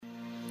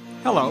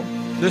Hello,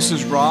 this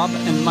is Rob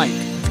and Mike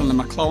from the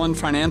McClellan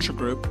Financial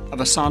Group of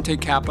Asante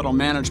Capital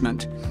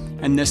Management,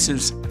 and this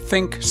is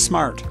Think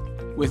Smart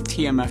with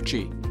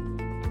TMFG.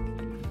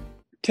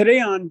 Today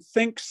on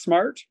Think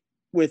Smart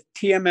with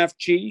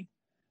TMFG,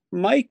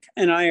 Mike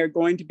and I are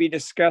going to be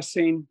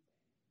discussing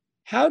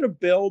how to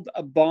build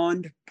a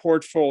bond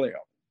portfolio.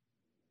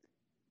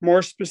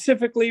 More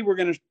specifically, we're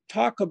going to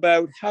talk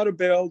about how to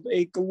build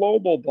a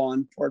global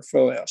bond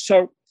portfolio.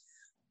 So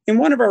in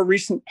one of our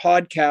recent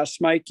podcasts,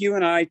 Mike, you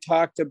and I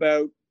talked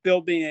about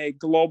building a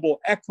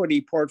global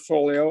equity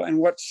portfolio and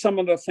what some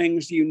of the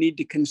things you need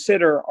to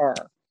consider are.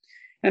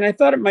 And I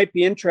thought it might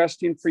be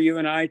interesting for you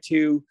and I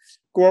to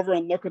go over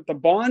and look at the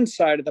bond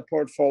side of the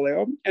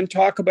portfolio and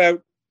talk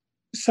about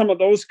some of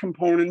those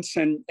components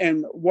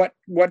and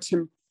what's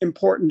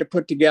important to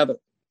put together.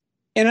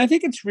 And I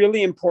think it's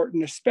really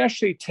important,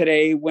 especially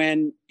today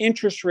when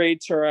interest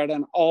rates are at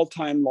an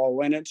all-time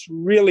low and it's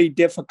really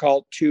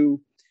difficult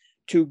to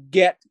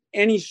get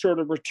any sort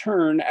of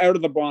return out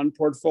of the bond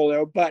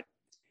portfolio. But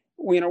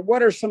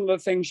what are some of the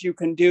things you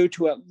can do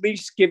to at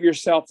least give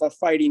yourself a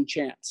fighting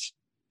chance?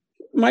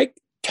 Mike,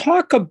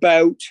 talk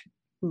about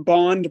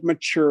bond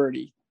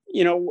maturity.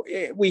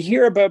 We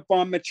hear about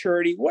bond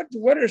maturity.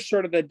 What are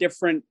sort of the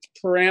different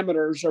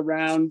parameters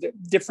around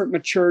different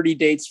maturity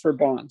dates for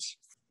bonds?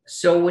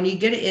 So when you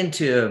get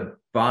into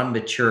bond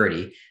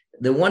maturity,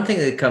 the one thing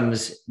that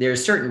comes, there are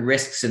certain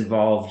risks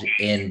involved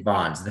in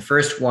bonds. The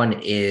first one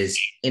is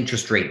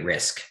interest rate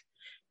risk.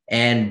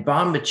 And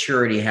bond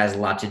maturity has a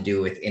lot to do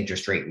with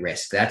interest rate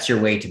risk. That's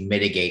your way to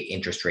mitigate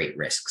interest rate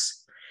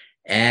risks.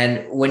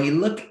 And when you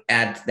look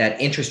at that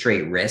interest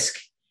rate risk,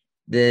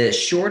 the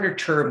shorter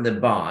term the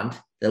bond,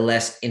 the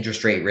less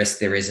interest rate risk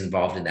there is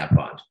involved in that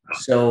bond.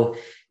 So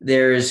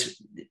there's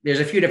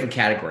a few different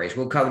categories.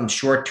 We'll call them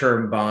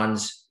short-term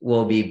bonds,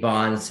 will be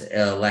bonds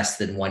less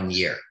than 1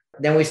 year.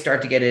 Then we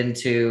start to get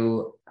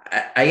into,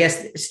 I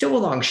guess, still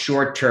along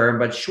short term,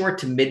 but short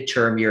to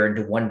mid-term, you're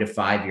into 1 to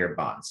 5 year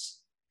bonds.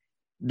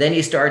 Then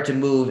you start to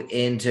move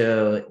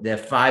into the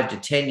 5 to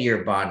 10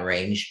 year bond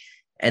range.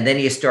 And then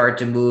you start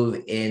to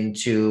move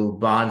into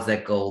bonds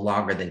that go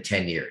longer than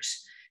 10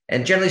 years.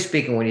 And generally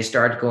speaking, when you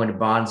start to go into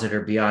bonds that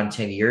are beyond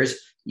 10 years,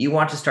 you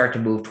want to start to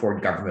move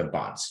toward government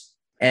bonds.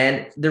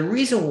 And the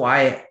reason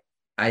why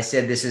I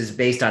said this is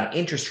based on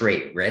interest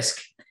rate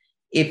risk,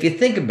 if you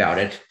think about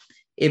it,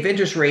 if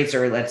interest rates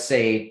are, let's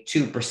say,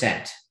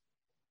 2%,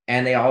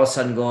 and they all of a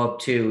sudden go up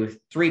to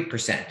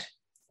 3%,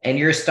 and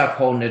you're stuck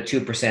holding a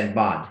 2%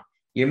 bond,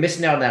 you're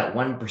missing out on that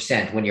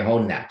 1% when you're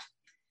holding that.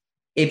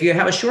 If you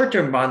have a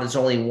short-term bond that's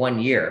only 1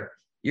 year,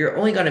 you're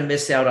only going to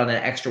miss out on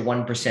an extra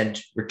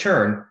 1%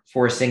 return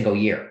for a single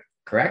year,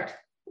 correct?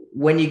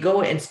 When you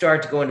go and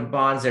start to go into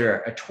bonds that are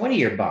a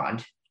 20-year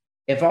bond,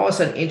 if all of a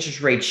sudden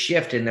interest rates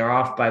shift and they're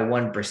off by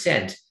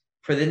 1%,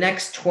 for the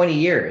next 20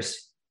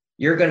 years,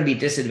 you're going to be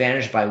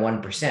disadvantaged by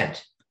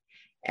 1%.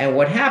 And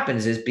what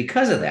happens is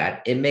because of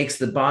that, it makes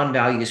the bond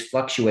values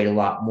fluctuate a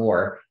lot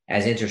more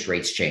as interest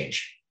rates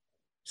change.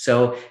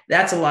 So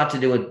that's a lot to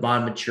do with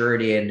bond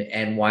maturity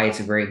and why it's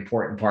a very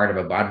important part of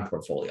a bond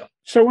portfolio.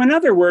 So in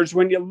other words,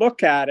 when you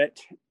look at it,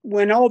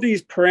 when all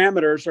these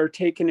parameters are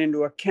taken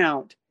into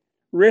account,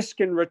 risk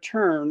and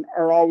return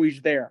are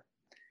always there.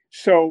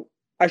 So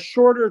a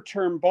shorter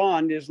term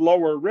bond is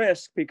lower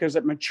risk because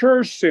it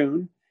matures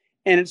soon,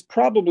 and it's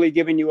probably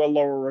giving you a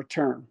lower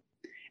return.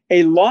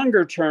 A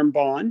longer term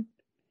bond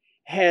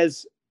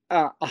has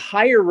a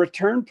higher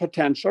return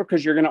potential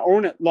because you're going to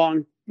own it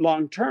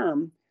long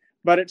term,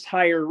 but it's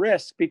higher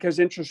risk because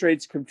interest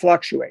rates can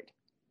fluctuate.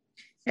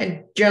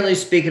 And generally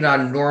speaking,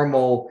 on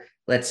normal,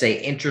 let's say,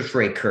 interest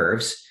rate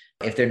curves,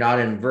 if they're not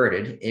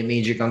inverted, it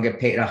means you're going to get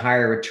paid a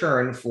higher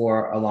return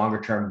for a longer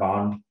term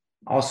bond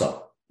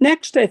also.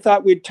 Next, I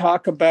thought we'd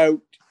talk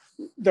about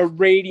the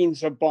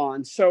ratings of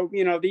bonds. So,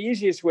 the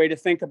easiest way to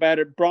think about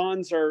it,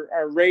 bonds are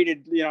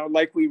rated,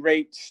 like we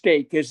rate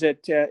steak. Is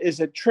it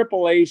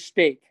AAA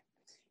steak?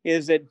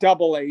 Is it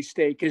AA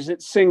steak? Is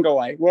it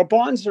single A? Well,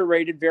 bonds are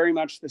rated very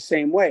much the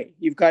same way.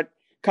 You've got a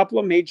couple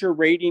of major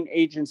rating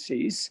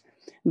agencies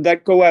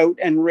that go out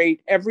and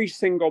rate every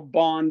single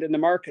bond in the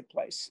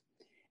marketplace.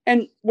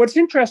 And what's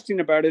interesting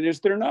about it is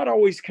they're not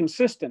always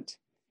consistent.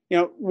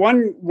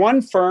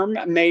 One firm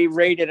may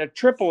rate it a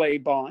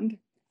AAA bond.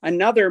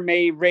 Another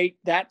may rate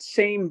that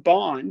same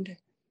bond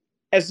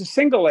as a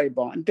single A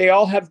bond. They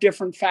all have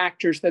different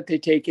factors that they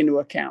take into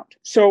account.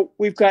 So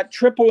we've got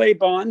AAA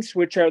bonds,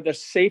 which are the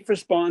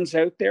safest bonds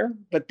out there,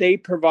 but they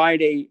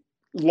provide a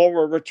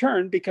lower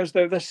return because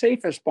they're the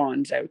safest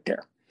bonds out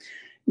there.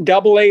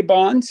 AA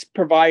bonds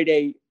provide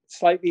a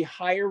slightly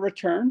higher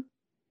return,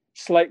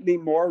 slightly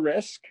more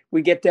risk.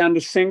 We get down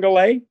to single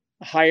A,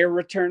 a higher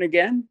return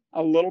again,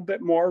 a little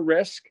bit more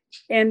risk.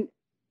 And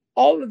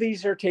all of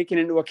these are taken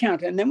into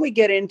account. And then we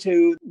get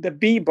into the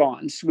B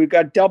bonds. We've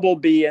got double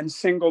B and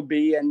single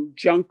B and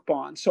junk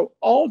bonds. So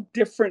all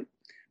different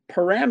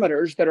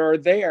parameters that are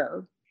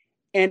there.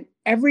 And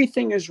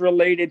everything is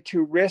related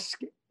to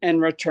risk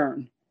and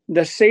return.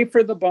 The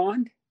safer the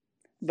bond,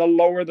 the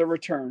lower the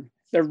return.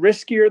 The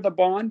riskier the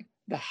bond,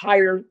 the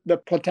higher the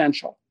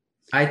potential.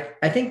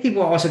 I think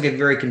people also get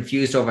very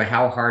confused over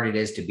how hard it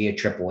is to be a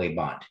AAA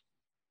bond.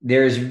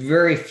 There's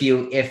very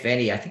few, if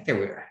any. I think there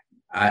were,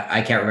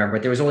 I can't remember,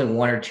 but there was only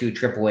one or two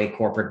AAA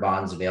corporate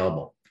bonds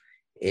available.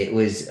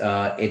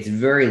 It's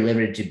very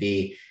limited to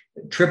be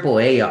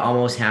AAA. You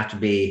almost have to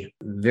be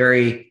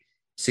very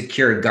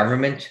secure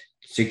government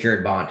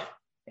secured bond,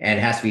 and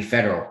it has to be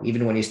federal.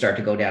 Even when you start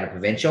to go down to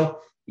provincial,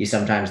 you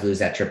sometimes lose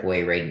that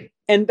AAA rating.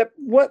 And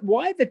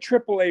why the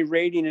AAA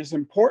rating is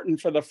important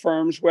for the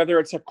firms, whether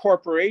it's a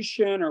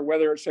corporation or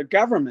whether it's a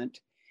government,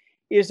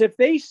 is if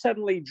they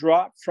suddenly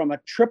drop from a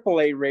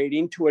AAA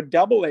rating to a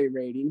AA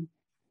rating,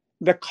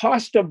 the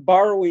cost of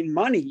borrowing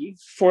money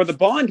for the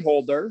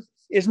bondholder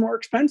is more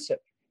expensive.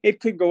 It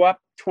could go up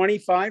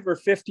 25 or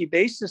 50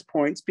 basis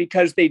points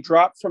because they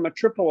drop from a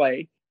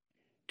AAA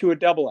to a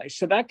AA.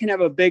 So that can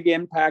have a big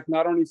impact,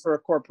 not only for a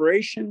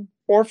corporation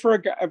or for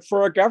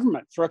a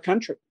government, for a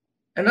country.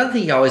 Another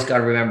thing you always got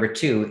to remember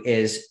too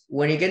is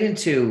when you get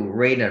into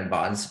rating on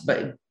bonds,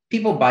 but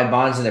people buy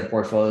bonds in their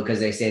portfolio because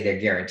they say they're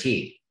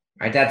guaranteed,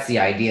 right? That's the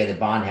idea of the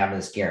bond having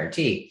this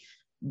guarantee.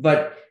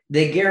 But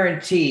they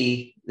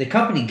guarantee, the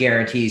company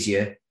guarantees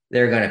you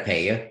they're going to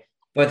pay you,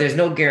 but there's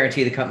no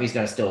guarantee the company's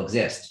going to still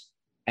exist.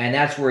 And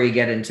that's where you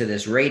get into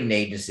this rating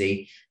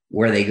agency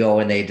where they go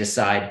and they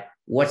decide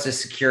what's the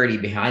security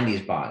behind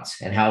these bonds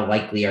and how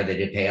likely are they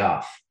to pay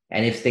off.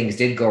 And if things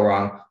did go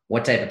wrong,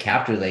 what type of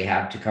capital they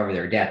have to cover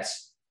their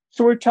debts.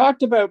 So we've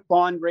talked about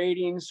bond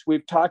ratings.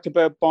 We've talked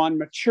about bond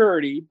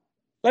maturity.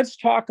 Let's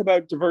talk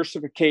about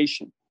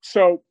diversification.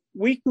 So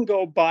we can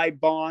go buy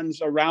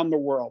bonds around the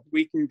world.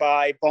 We can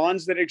buy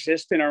bonds that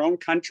exist in our own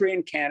country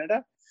in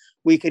Canada.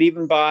 We could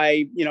even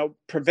buy,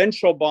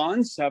 provincial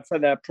bonds for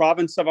the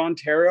province of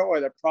Ontario or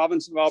the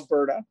province of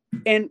Alberta.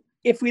 And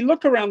if we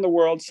look around the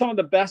world, some of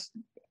the best,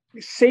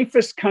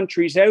 safest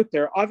countries out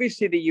there,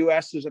 obviously the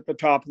US is at the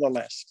top of the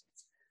list.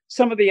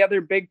 Some of the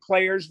other big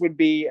players would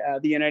be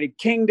the United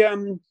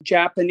Kingdom,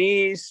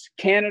 Japanese,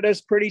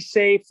 Canada's pretty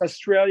safe,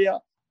 Australia.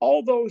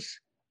 All those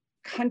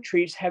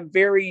countries have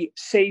very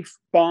safe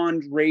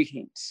bond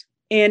ratings.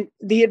 And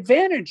the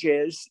advantage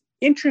is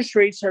interest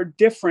rates are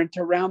different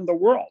around the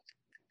world.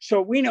 So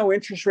we know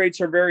interest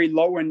rates are very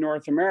low in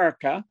North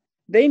America.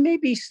 They may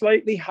be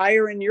slightly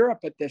higher in Europe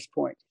at this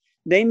point.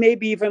 They may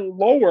be even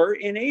lower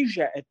in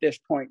Asia at this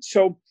point.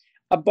 So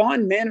a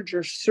bond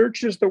manager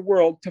searches the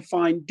world to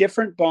find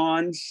different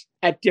bonds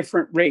at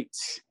different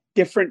rates,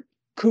 different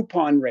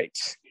coupon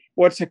rates.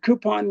 What's a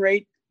coupon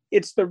rate?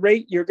 It's the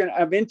rate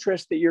of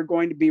interest that you're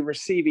going to be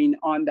receiving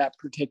on that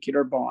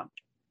particular bond.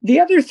 The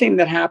other thing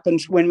that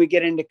happens when we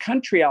get into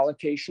country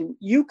allocation,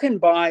 you can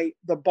buy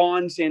the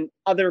bonds in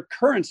other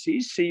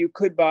currencies. So you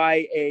could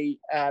buy a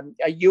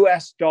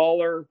US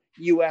dollar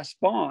US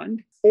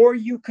bond, or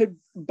you could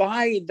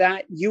buy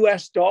that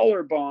US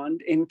dollar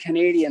bond in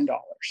Canadian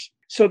dollars.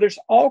 So there's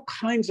all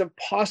kinds of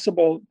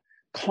possible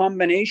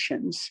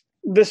combinations.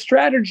 The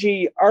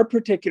strategy our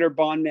particular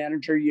bond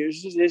manager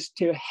uses is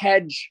to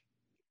hedge.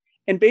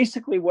 And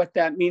basically what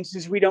that means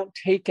is we don't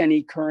take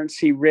any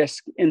currency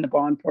risk in the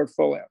bond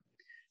portfolio.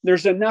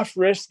 There's enough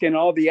risk in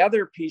all the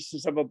other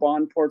pieces of a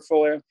bond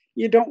portfolio.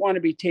 You don't want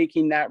to be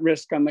taking that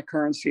risk on the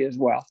currency as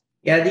well.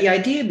 Yeah, the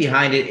idea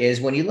behind it is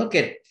when you look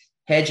at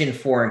hedging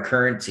foreign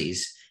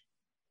currencies,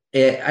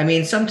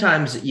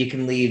 sometimes you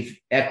can leave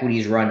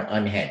equities run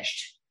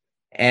unhedged.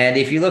 And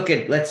if you look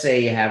at, let's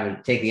say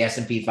take the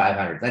S&P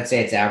 500, let's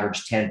say it's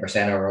averaged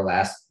 10% over the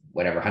last,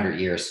 100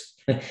 years.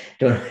 Don't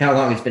know how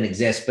long it's been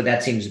exist, but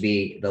that seems to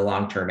be the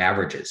long-term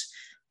averages.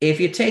 If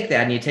you take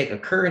that and you take a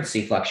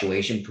currency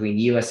fluctuation between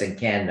US and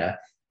Canada,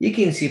 you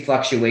can see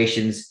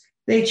fluctuations,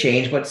 they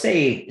change, but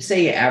say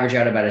you average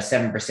out about a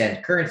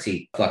 7%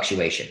 currency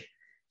fluctuation.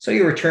 So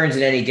your returns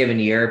in any given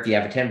year, if you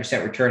have a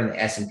 10% return in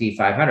the S&P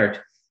 500,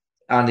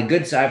 on the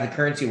good side, if the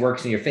currency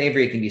works in your favor,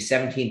 it can be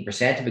 17%.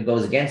 If it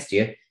goes against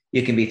you,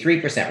 you can be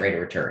 3% rate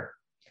of return.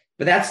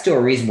 But that's still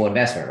a reasonable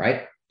investment,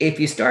 right? If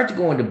you start to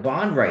go into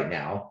bond right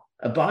now,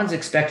 a bond's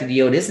expected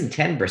yield isn't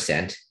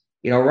 10%.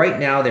 Right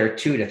now they're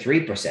 2 to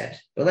 3%.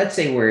 But let's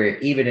say we're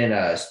even in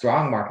a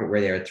strong market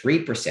where they're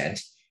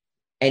 3%,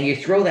 and you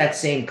throw that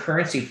same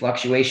currency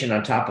fluctuation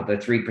on top of a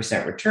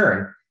 3%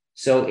 return.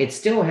 So it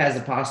still has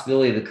the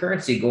possibility of the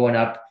currency going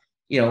up,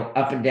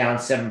 up and down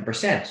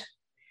 7%.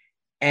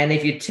 And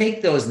if you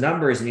take those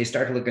numbers and you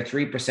start to look at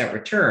 3%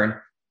 return,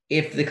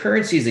 if the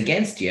currency is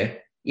against you,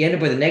 you end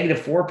up with a negative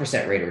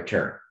 4% rate of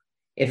return.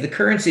 If the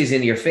currency is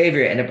in your favor,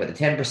 you end up with a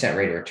 10%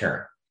 rate of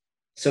return.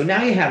 So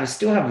now you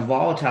still have a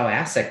volatile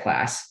asset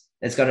class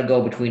that's going to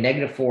go between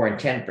negative 4 and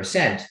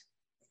 10%,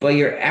 but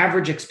your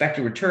average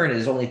expected return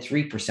is only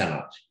 3% on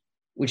it,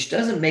 which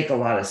doesn't make a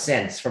lot of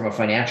sense from a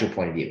financial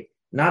point of view.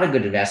 Not a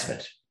good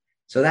investment.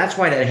 So that's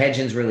why that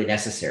hedging is really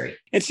necessary.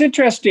 It's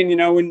interesting,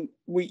 when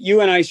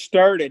you and I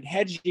started,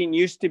 hedging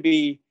used to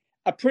be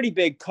a pretty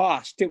big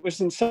cost. It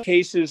was in some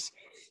cases,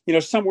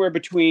 somewhere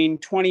between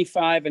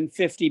 25 and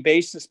 50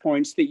 basis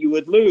points that you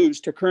would lose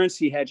to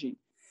currency hedging.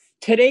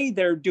 Today,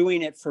 they're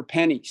doing it for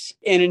pennies.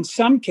 And in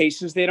some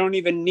cases, they don't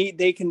even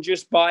they can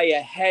just buy a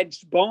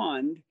hedged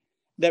bond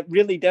that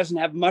really doesn't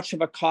have much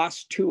of a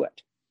cost to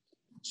it.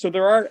 So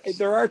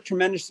there are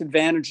tremendous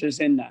advantages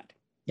in that.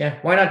 Yeah,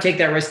 why not take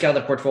that risk out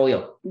of the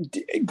portfolio?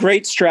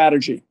 Great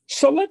strategy.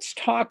 So let's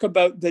talk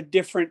about the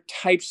different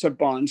types of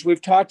bonds.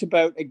 We've talked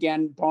about,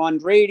 again,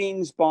 bond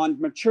ratings, bond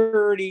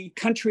maturity,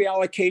 country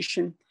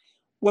allocation.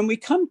 When we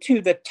come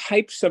to the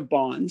types of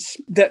bonds,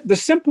 the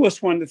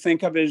simplest one to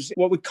think of is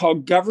what we call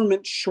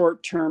government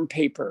short-term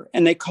paper,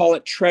 and they call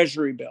it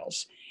treasury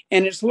bills.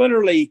 And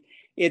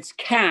it's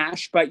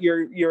cash, but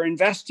you're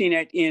investing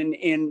it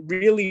in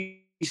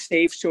really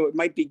safe, so it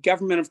might be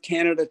Government of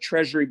Canada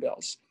treasury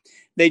bills.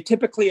 They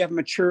typically have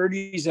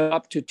maturities of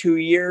up to 2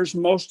 years.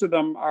 Most of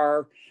them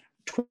are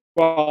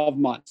 12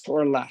 months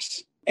or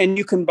less. And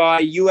you can buy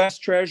US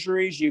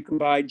treasuries, you can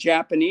buy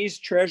Japanese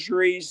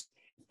treasuries,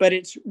 but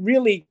it's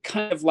really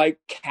kind of like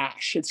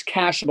cash. It's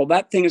cashable.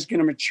 That thing is going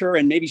to mature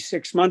in maybe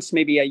 6 months,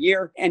 maybe a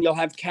year, and you'll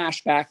have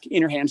cash back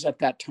in your hands at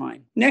that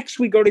time. Next,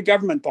 we go to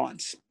government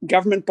bonds.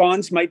 Government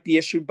bonds might be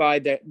issued by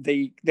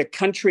the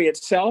country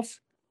itself,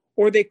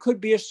 or they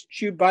could be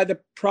issued by the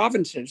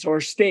provinces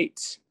or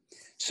states.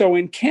 So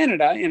in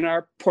Canada, in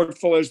our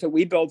portfolios that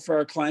we build for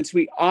our clients,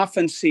 we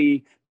often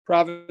see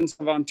Province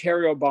of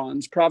Ontario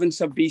bonds,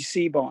 Province of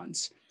BC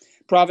bonds,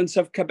 Province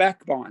of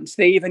Quebec bonds.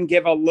 They even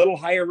give a little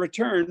higher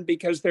return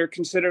because they're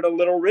considered a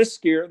little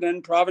riskier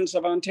than Province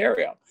of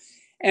Ontario.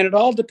 And it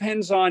all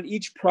depends on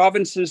each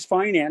province's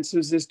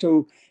finances as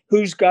to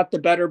who's got the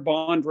better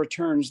bond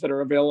returns that are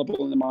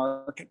available in the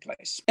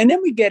marketplace. And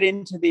then we get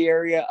into the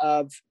area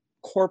of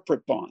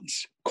corporate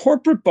bonds.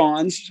 Corporate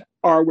bonds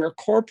are where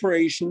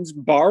corporations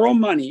borrow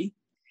money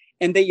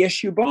and they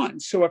issue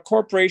bonds. So a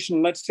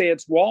corporation, let's say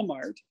it's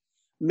Walmart,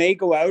 may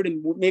go out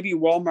and maybe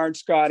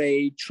Walmart's got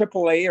a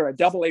AAA or a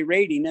AA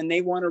rating and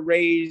they want to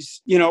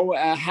raise,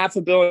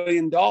 $500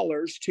 million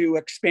to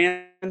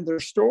expand their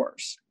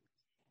stores.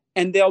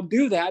 And they'll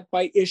do that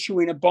by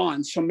issuing a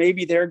bond. So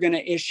maybe they're going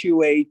to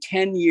issue a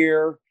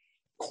 10-year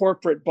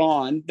corporate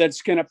bond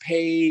that's going to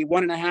pay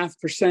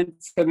 1.5%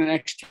 for the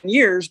next 10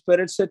 years, but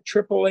it's a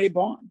AAA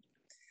bond.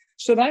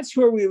 So that's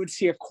where we would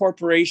see a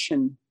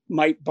corporation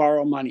might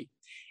borrow money.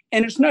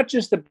 And it's not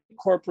just the big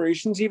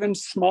corporations, even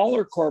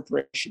smaller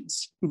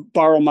corporations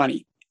borrow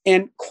money.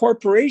 And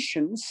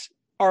corporations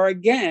are,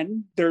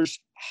 again, there's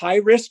high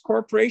risk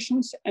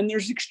corporations and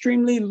there's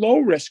extremely low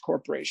risk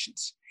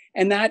corporations.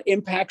 And that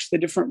impacts the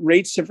different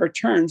rates of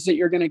returns that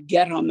you're going to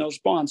get on those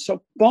bonds.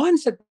 So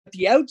bonds at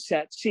the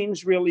outset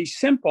seems really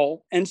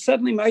simple, and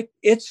suddenly,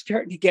 it's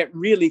starting to get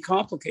really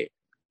complicated.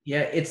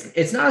 Yeah,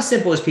 it's not as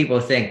simple as people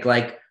think.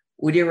 Like,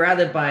 would you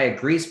rather buy a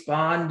Greece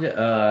bond,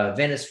 a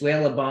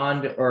Venezuela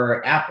bond,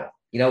 or Apple?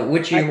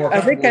 Which are you more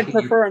comfortable with? I think I'd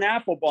prefer an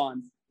Apple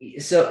bond.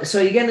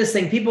 So you get this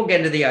thing, people get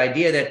into the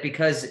idea that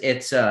because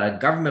it's a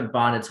government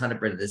bond, it's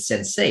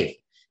 100% safe.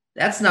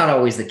 That's not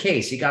always the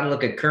case. You got to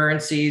look at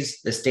currencies,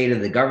 the state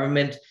of the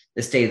government,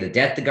 the state of the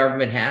debt the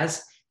government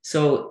has.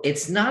 So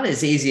it's not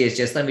as easy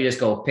as let me just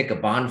go pick a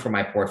bond for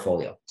my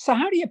portfolio. So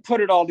how do you put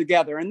it all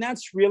together? And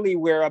that's really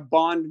where a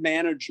bond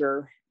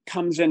manager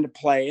comes into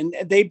play. And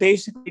they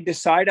basically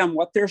decide on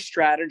what their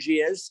strategy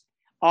is.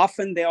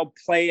 Often they'll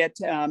play it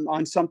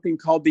on something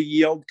called the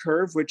yield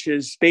curve, which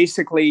is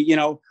basically,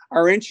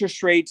 are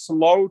interest rates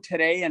low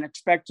today and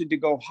expected to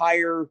go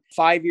higher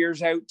 5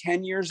 years out,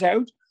 10 years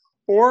out?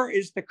 Or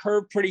is the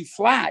curve pretty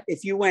flat?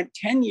 If you went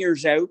 10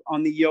 years out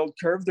on the yield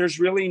curve, there's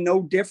really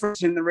no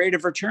difference in the rate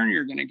of return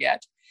you're going to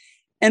get.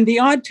 And the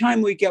odd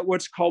time we get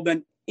what's called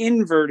an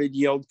inverted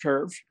yield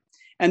curve.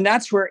 And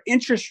that's where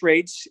interest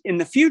rates in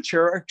the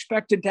future are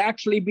expected to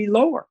actually be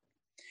lower.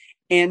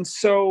 And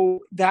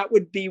so that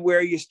would be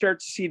where you start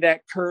to see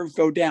that curve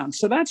go down.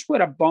 So that's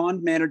what a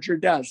bond manager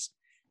does.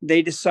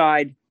 They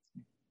decide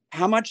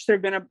how much they're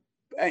going to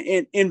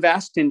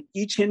invest in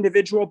each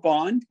individual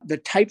bond, the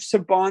types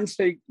of bonds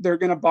they're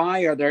going to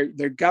buy. Are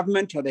they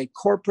government? Are they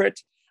corporate?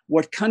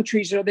 What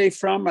countries are they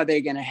from? Are they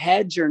going to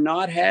hedge or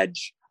not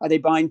hedge? Are they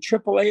buying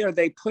AAA? Are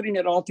they putting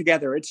it all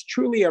together? It's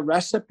truly a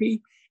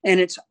recipe, and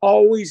it's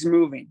always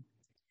moving.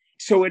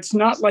 So it's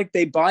not like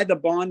they buy the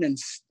bond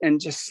and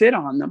just sit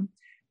on them.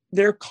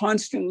 They're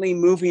constantly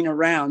moving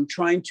around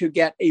trying to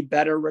get a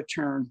better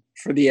return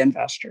for the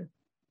investor.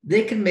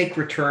 They can make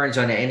returns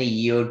on any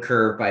yield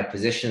curve by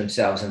positioning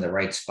themselves in the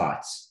right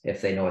spots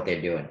if they know what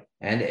they're doing.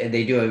 And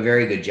they do a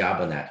very good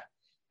job on that.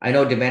 I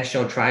know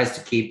Dimensional tries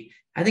to keep,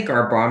 I think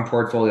our bond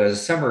portfolio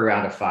is somewhere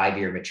around a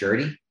 5-year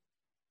maturity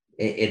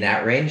in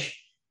that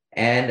range.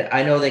 And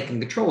I know they can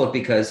control it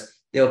because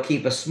they'll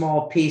keep a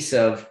small piece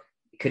of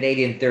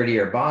Canadian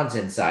 30-year bonds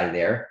inside of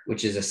there,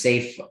 which is a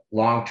safe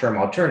long-term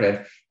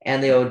alternative.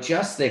 And they'll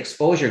adjust the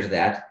exposure to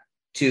that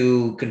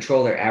to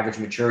control their average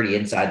maturity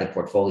inside the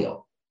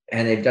portfolio.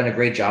 And they've done a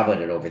great job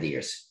at it over the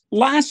years.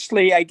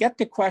 Lastly, I get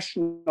the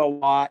question a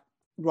lot,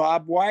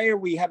 Rob, why are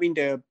we having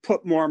to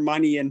put more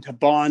money into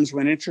bonds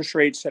when interest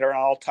rates are at an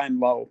all-time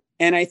low?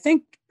 And I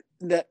think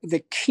that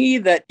the key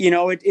that,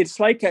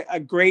 it's like a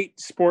great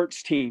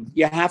sports team.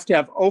 You have to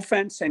have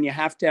offense and you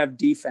have to have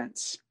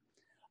defense.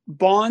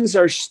 Bonds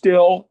are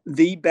still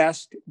the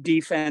best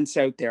defense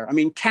out there. I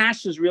mean,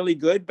 cash is really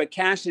good, but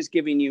cash is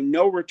giving you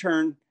no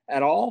return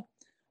at all.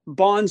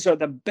 bonds are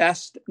the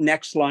best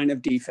next line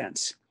of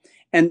defense.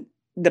 And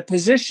the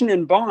position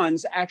in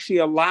bonds actually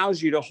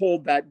allows you to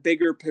hold that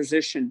bigger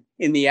position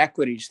in the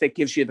equities that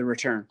gives you the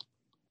return.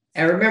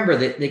 And remember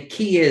that the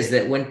key is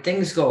that when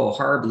things go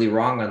horribly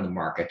wrong on the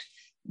market,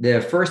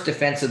 the first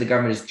defense of the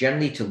government is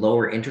generally to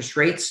lower interest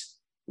rates,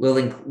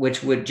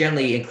 which would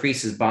generally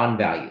increases bond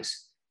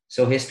values.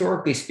 So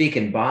historically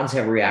speaking, bonds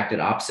have reacted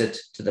opposite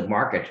to the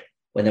market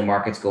when the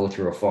markets go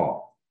through a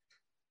fall.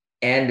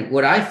 And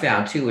what I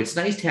found too, it's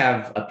nice to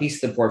have a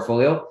piece of the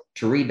portfolio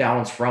to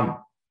rebalance from.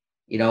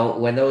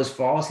 When those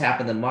falls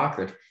happen in the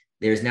market,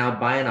 there's now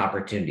buying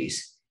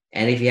opportunities.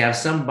 And if you have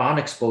some bond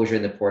exposure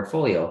in the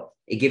portfolio,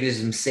 it gives you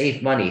some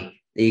safe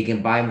money that you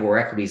can buy more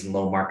equities in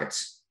low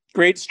markets.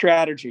 Great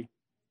strategy.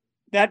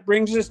 That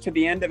brings us to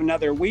the end of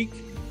another week.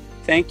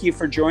 Thank you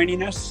for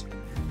joining us.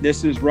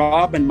 This is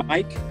Rob and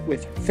Mike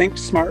with Think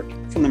Smart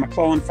from the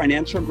McClellan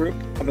Financial Group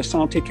of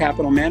Assante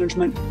Capital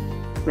Management,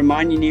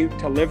 reminding you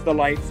to live the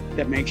life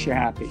that makes you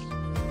happy.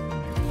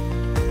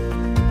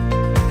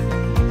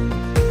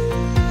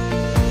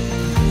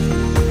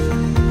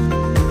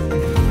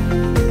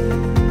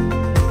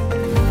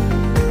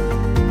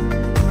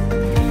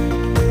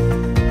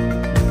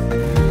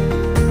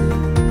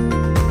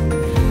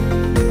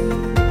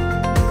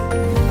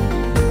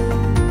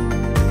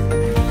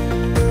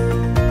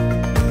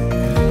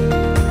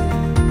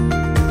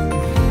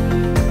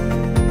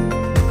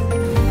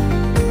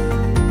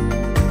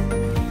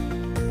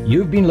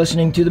 You've been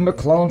listening to the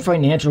McClellan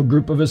Financial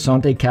Group of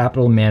Assante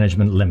Capital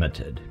Management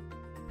Limited.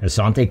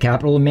 Assante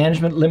Capital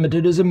Management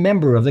Limited is a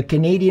member of the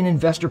Canadian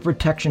Investor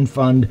Protection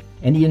Fund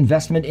and the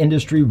Investment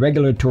Industry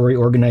Regulatory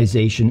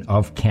Organization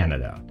of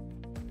Canada.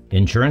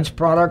 Insurance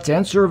products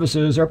and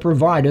services are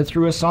provided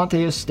through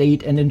Assante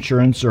Estate and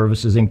Insurance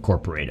Services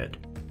Incorporated.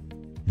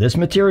 This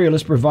material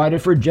is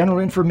provided for general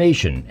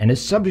information and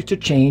is subject to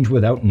change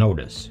without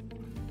notice.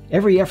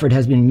 Every effort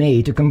has been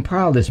made to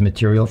compile this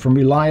material from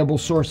reliable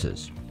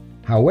sources.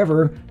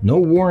 However, no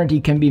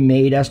warranty can be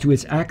made as to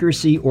its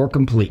accuracy or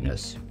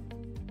completeness.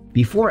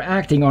 Before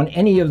acting on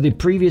any of the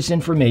previous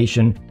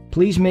information,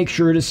 please make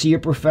sure to see a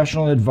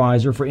professional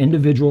advisor for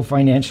individual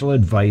financial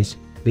advice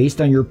based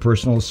on your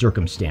personal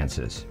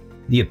circumstances.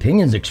 The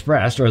opinions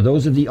expressed are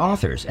those of the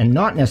authors and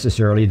not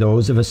necessarily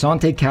those of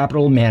Assante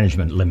Capital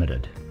Management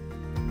Limited.